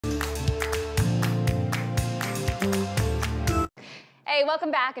Hey,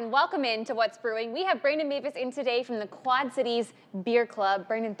 welcome back and welcome in to What's Brewing. We have Brandon Mavis in today from the Quad Cities Beer Club.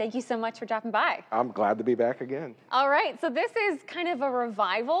 Brandon, thank you so much for dropping by. I'm glad to be back again. All right, so this is kind of a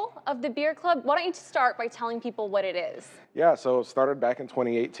revival of the beer club. Why don't you start by telling people what it is? Yeah, so it started back in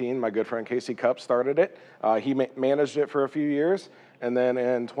 2018. My good friend Casey Cupp started it. He managed it for a few years, and then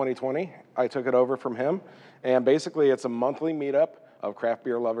in 2020, I took it over from him. And basically, it's a monthly meetup of craft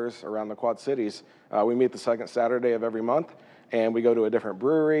beer lovers around the Quad Cities. We meet the second Saturday of every month, and we go to a different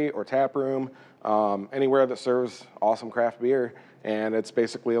brewery or tap room, anywhere that serves awesome craft beer. And it's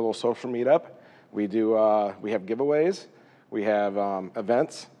basically a little social meetup. We have giveaways, we have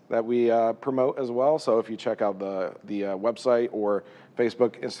events that we promote as well. So if you check out the website or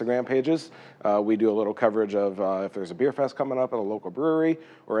Facebook, Instagram pages, we do a little coverage of if there's a beer fest coming up at a local brewery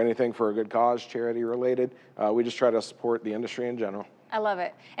or anything for a good cause, charity related. We just try to support the industry in general. I love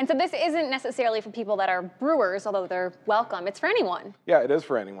it. And so this isn't necessarily for people that are brewers, although they're welcome. It's for anyone. Yeah, it is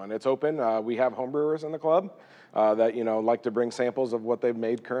for anyone. It's open. We have home brewers in the club that like to bring samples of what they've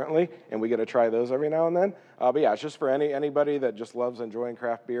made currently, and we get to try those every now and then. But yeah, it's just for anybody that just loves enjoying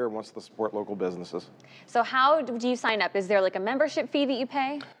craft beer and wants to support local businesses. So how do you sign up? Is there like a membership fee that you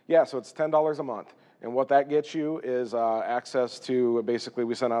pay? Yeah, so it's $10 a month. And what that gets you is access to, basically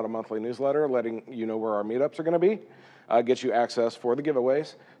we send out a monthly newsletter letting you know where our meetups are going to be. Gets you access for the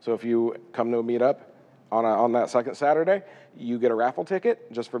giveaways. So if you come to a meetup on that second Saturday, you get a raffle ticket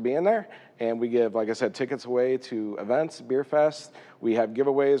just for being there. And we give, like I said, tickets away to events, beer fest. We have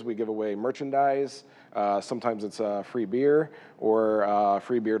giveaways. We give away merchandise. Sometimes it's free beer or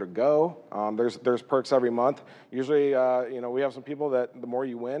free beer to go. There's perks every month. Usually, we have some people that the more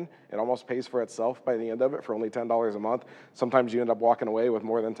you win, it almost pays for itself by the end of it for only $10 a month. Sometimes you end up walking away with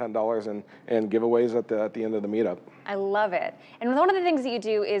more than $10 in giveaways at the end of the meetup. I love it. And one of the things that you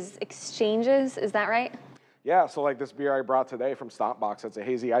do is exchanges, is that right? Yeah, so like this beer I brought today from Stomp Box, it's a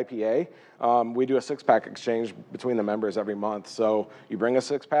hazy IPA. We do a 6-pack exchange between the members every month. So you bring a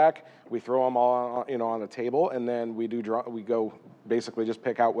 6-pack, we throw them all on a table, and then we go basically just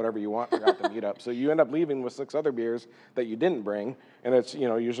pick out whatever you want throughout the meetup. So you end up leaving with 6 other beers that you didn't bring, and it's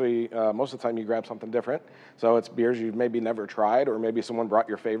usually most of the time you grab something different. So it's beers you've maybe never tried, or maybe someone brought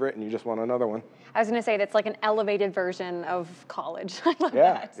your favorite and you just want another one. I was going to say that's like an elevated version of college. I love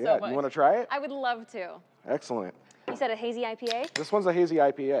that so much. You want to try it? I would love to. Excellent. You said a hazy IPA? This one's a hazy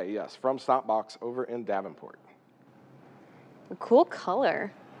IPA, yes, from Stomp Box over in Davenport. A cool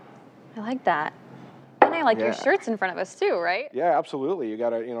color. I like that. And I like your shirts in front of us too, right? Yeah, absolutely. You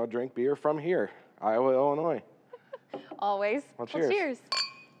got to, drink beer from here, Iowa, Illinois. Always. Well, cheers.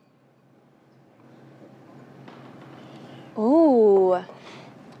 Ooh.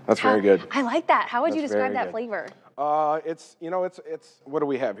 That's very good. I like that. How would you That's describe very that good. flavor? It's what do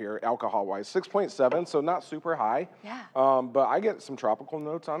we have here alcohol-wise? 6.7, so not super high. Yeah. But I get some tropical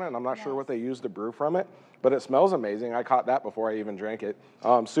notes on it, and I'm not sure what they use to brew from it, but it smells amazing. I caught that before I even drank it.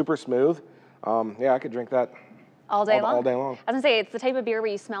 Super smooth. Yeah, I could drink that all day long? All day long. I was going to say, it's the type of beer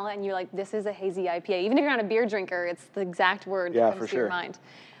where you smell it and you're like, this is a hazy IPA. Even if you're not a beer drinker, it's the exact word that comes to your mind.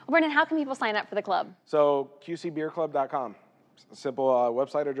 Well, Brendan, how can people sign up for the club? So QCBeerClub.com. Simple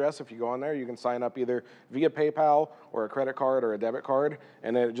website address. If you go on there, you can sign up either via PayPal or a credit card or a debit card,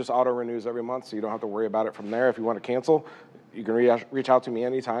 and it just auto-renews every month, so you don't have to worry about it from there. If you want to cancel, you can reach out to me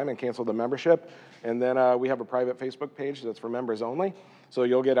anytime and cancel the membership. And then we have a private Facebook page that's for members only, so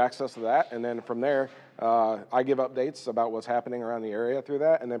you'll get access to that. And then from there, I give updates about what's happening around the area through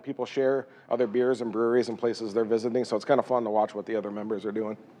that, and then people share other beers and breweries and places they're visiting, so it's kind of fun to watch what the other members are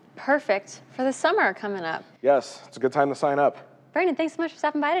doing. Perfect for the summer coming up. Yes, it's a good time to sign up. Brandon, thanks so much for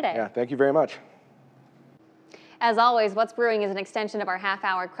stopping by today. Yeah, thank you very much. As always, What's Brewing is an extension of our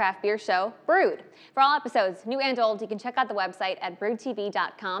half-hour craft beer show, Brewed. For all episodes, new and old, you can check out the website at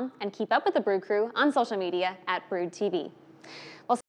brewedtv.com and keep up with the Brew Crew on social media at BrewedTV.